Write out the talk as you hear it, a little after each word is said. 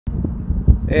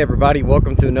Hey everybody,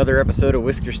 welcome to another episode of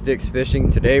Whisker Stix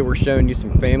Fishing. Today we're showing you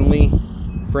some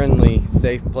family-friendly,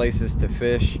 safe places to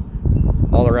fish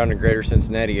all around the greater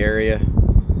Cincinnati area.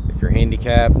 If you're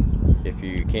handicapped, if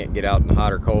you can't get out in the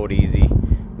hot or cold easy,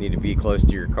 you need to be close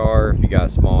to your car, if you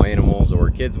got small animals or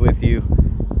kids with you,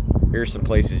 here's some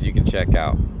places you can check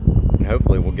out. And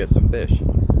hopefully we'll get some fish.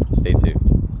 Stay tuned.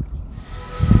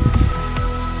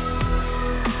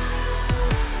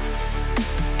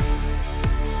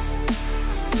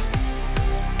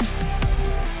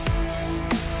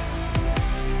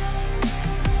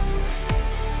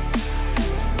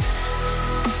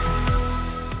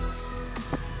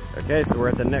 Okay, so we're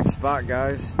at the next spot,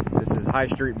 guys. This is High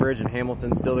Street Bridge in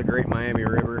Hamilton, still the Great Miami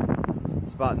River.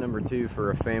 Spot number 2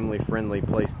 for a family-friendly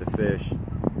place to fish.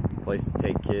 Place to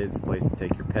take kids, place to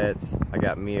take your pets. I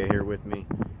got Mia here with me.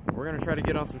 We're gonna try to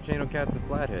get on some channel cats and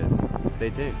flatheads. Stay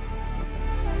tuned.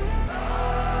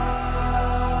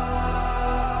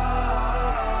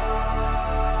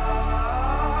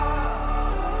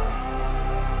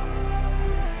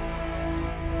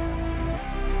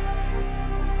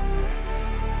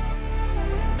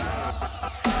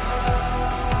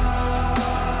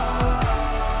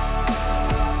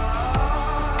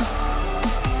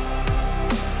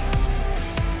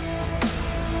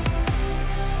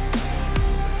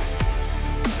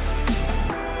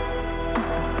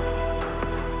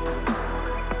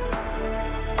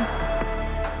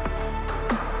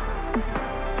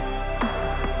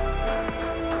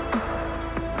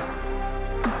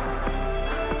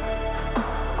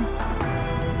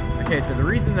 Okay, so the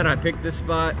reason that I picked this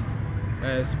spot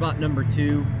as spot number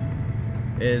 2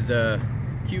 is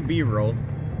QB roll.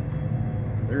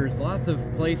 There's lots of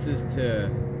places to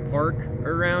park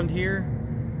around here.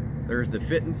 There's the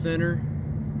fitting center,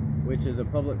 which is a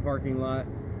public parking lot,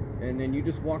 and then you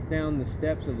just walk down the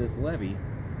steps of this levee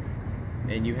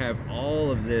and you have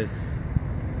all of this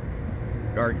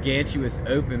gargantuous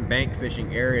open bank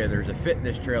fishing area. There's a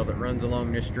fitness trail that runs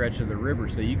along this stretch of the river,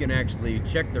 so you can actually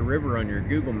check the river on your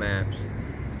Google Maps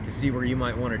to see where you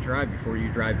might want to try before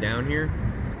you drive down here.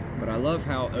 But I love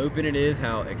how open it is,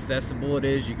 how accessible it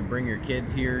is. You can bring your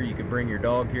kids here, you can bring your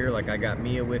dog here. Like I got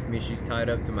Mia with me, she's tied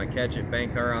up to my Catch It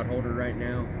bank car out holder right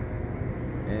now,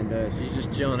 and she's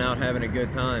just chilling out having a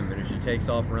good time. And if she takes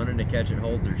off running, the Catch It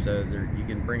holds her, so you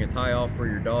can bring a tie off for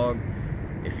your dog.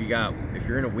 If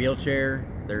you're in a wheelchair,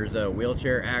 there's a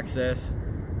wheelchair access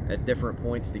at different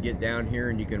points to get down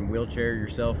here, and you can wheelchair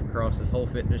yourself across this whole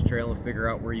fitness trail and figure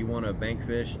out where you want to bank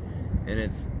fish, and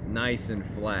it's nice and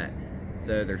flat.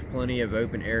 So there's plenty of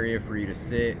open area for you to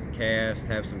sit, cast,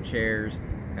 have some chairs,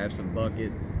 have some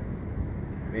buckets,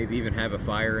 maybe even have a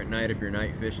fire at night if you're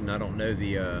night fishing. I don't know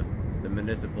the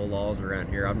municipal laws around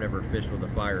here. I've never fished with a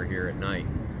fire here at night,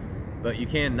 but you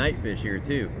can night fish here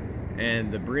too.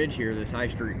 And the bridge here, this High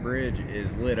Street Bridge,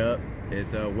 is lit up.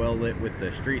 It's well lit with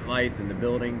the street lights and the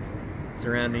buildings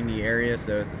surrounding the area,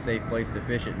 so it's a safe place to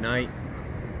fish at night.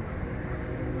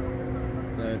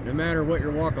 So no matter what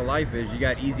your walk of life is, you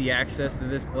got easy access to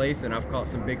this place, and I've caught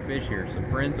some big fish here. Some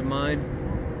friends of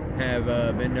mine have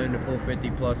been known to pull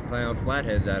 50+ pound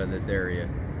flatheads out of this area,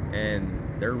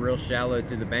 and they're real shallow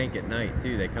to the bank at night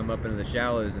too. They come up into the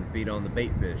shallows and feed on the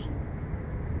bait fish.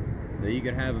 So you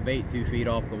could have a bait 2 feet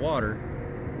off the water,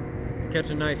 catch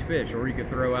a nice fish, or you could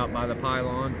throw out by the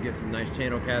pylons, get some nice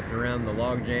channel cats around the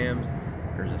log jams.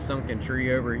 There's a sunken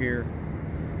tree over here.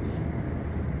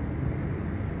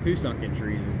 2 sunken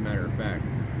trees, as a matter of fact.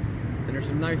 And there's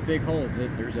some nice big holes.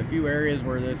 There's a few areas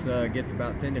where this gets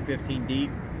about 10 to 15 deep.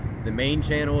 The main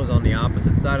channel is on the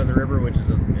opposite side of the river, which is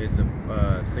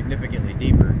significantly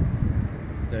deeper.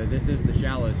 So this is the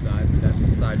shallow side, but that's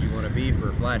the side you want to be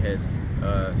for flatheads,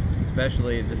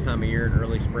 especially this time of year in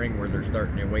early spring where they're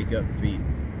starting to wake up and feed.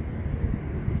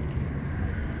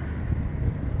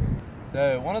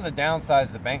 So one of the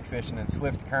downsides of bank fishing and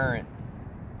swift current,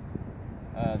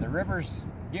 the river's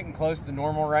getting close to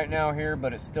normal right now here,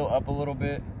 but it's still up a little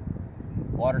bit.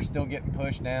 Water's still getting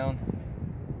pushed down,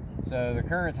 so the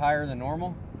current's higher than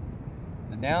normal.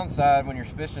 The downside when you're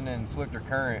fishing in swifter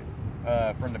current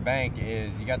from the bank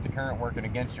is you got the current working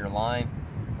against your line.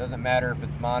 Doesn't matter if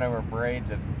it's mono or braid,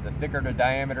 the thicker the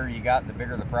diameter you got, the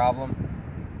bigger the problem.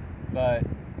 But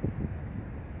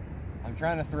I'm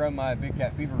trying to throw my big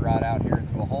cat fever rod out here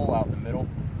into a hole out in the middle,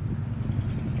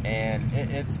 and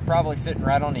it's probably sitting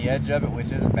right on the edge of it,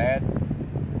 which isn't bad,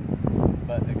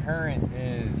 but the current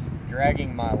is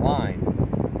dragging my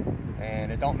line,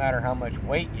 and it don't matter how much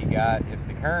weight you got. If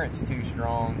the current's too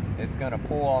strong, it's going to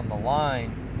pull on the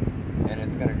line and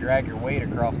it's going to drag your weight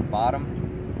across the bottom,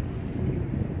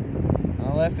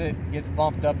 unless it gets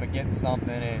bumped up against something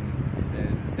and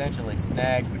is essentially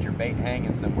snagged with your bait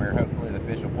hanging somewhere. Hopefully the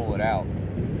fish will pull it out.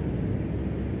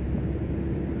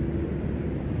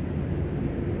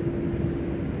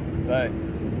 But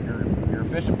you're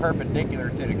fishing perpendicular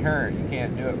to the current. You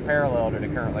can't do it parallel to the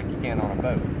current like you can on a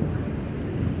boat.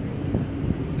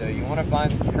 So you want to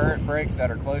find some current breaks that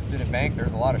are close to the bank.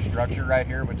 There's a lot of structure right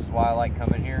here, which is why I like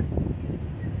coming here.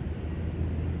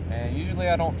 And usually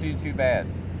I don't do too bad.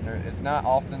 It's not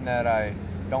often that I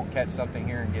don't catch something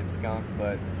here and get skunked,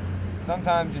 but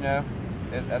sometimes, you know,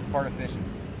 that's part of fishing.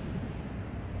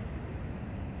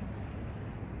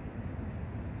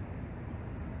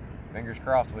 Fingers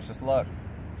crossed, wish us luck.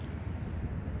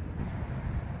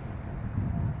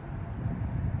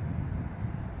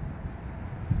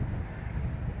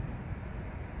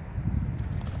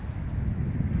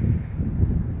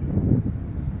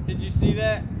 Did you see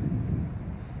that?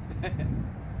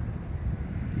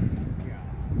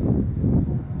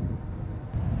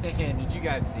 Did you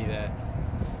guys see that?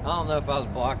 I don't know if I was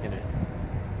blocking it,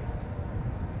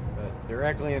 but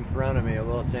directly in front of me, a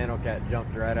little channel cat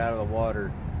jumped right out of the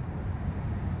water,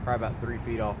 probably about 3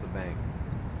 feet off the bank.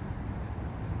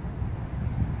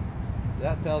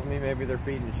 That tells me maybe they're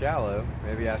feeding shallow.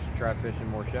 Maybe I should try fishing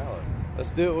more shallow.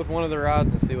 Let's do it with one of the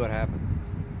rods and see what happens.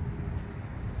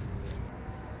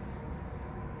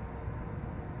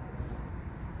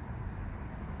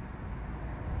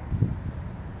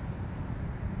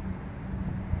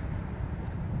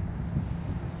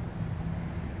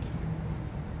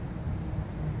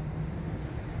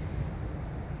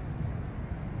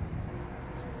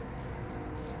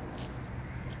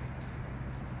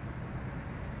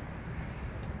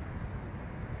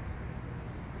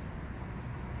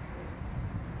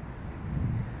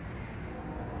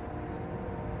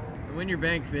 When you're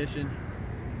bank fishing,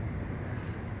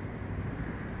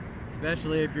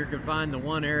 especially if you're confined to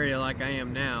one area like I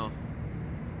am now,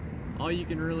 all you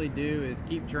can really do is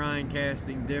keep trying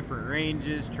casting different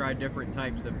ranges, try different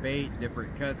types of bait,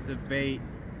 different cuts of bait,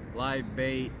 live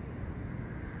bait,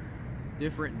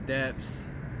 different depths,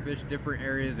 fish different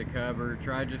areas of cover,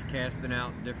 try just casting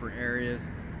out different areas.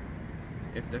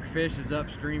 If the fish is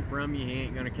upstream from you, he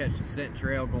ain't gonna catch the scent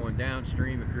trail going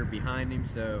downstream if you're behind him,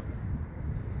 so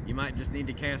you might just need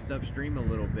to cast upstream a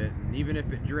little bit, and even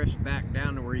if it drifts back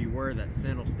down to where you were, that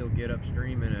scent will still get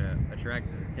upstream and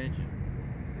attract his attention.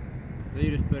 So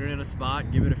you just put it in a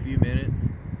spot, give it a few minutes,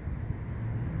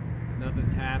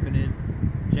 nothing's happening,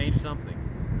 change something.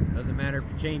 Doesn't matter if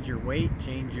you change your weight,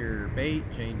 change your bait,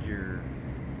 change your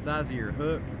size of your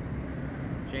hook,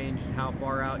 change how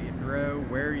far out you throw,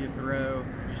 where you throw,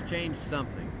 just change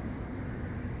something.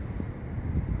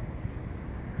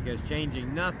 Because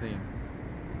changing nothing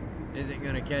isn't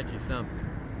going to catch you something.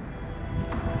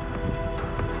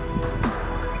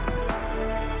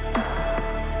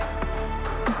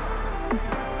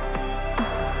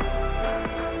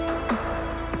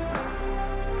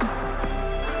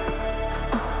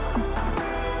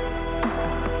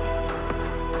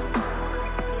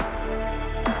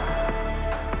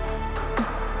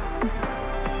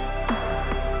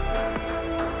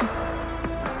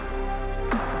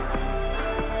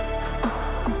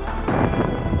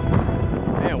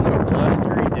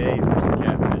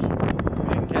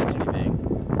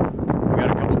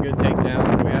 Good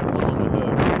takedowns. We had one on the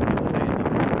hook. Get the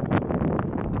landing.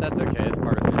 But that's okay. It's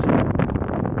part of fishing.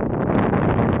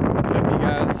 I hope you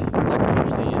guys like what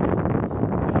you're seeing.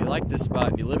 If you like this spot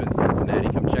and you live in Cincinnati,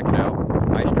 come check it out.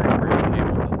 Ice Street Bridge in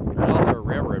Hamilton. There's also a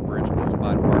railroad bridge close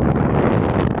by to park.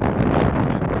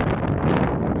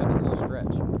 We got this little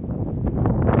stretch.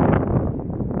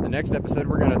 The next episode,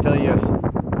 we're going to tell you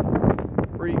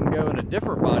where you can go in a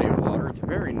different body of water. It's a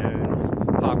very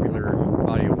known, popular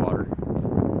body of water.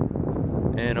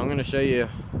 And I'm going to show you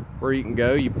where you can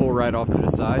go. You pull right off to the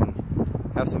side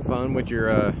and have some fun with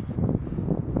your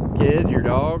kids, your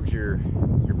dogs, your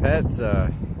pets,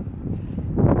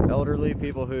 elderly,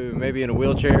 people who may be in a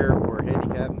wheelchair or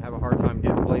handicapped and have a hard time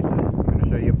getting places. I'm going to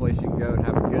show you a place you can go and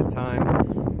have a good time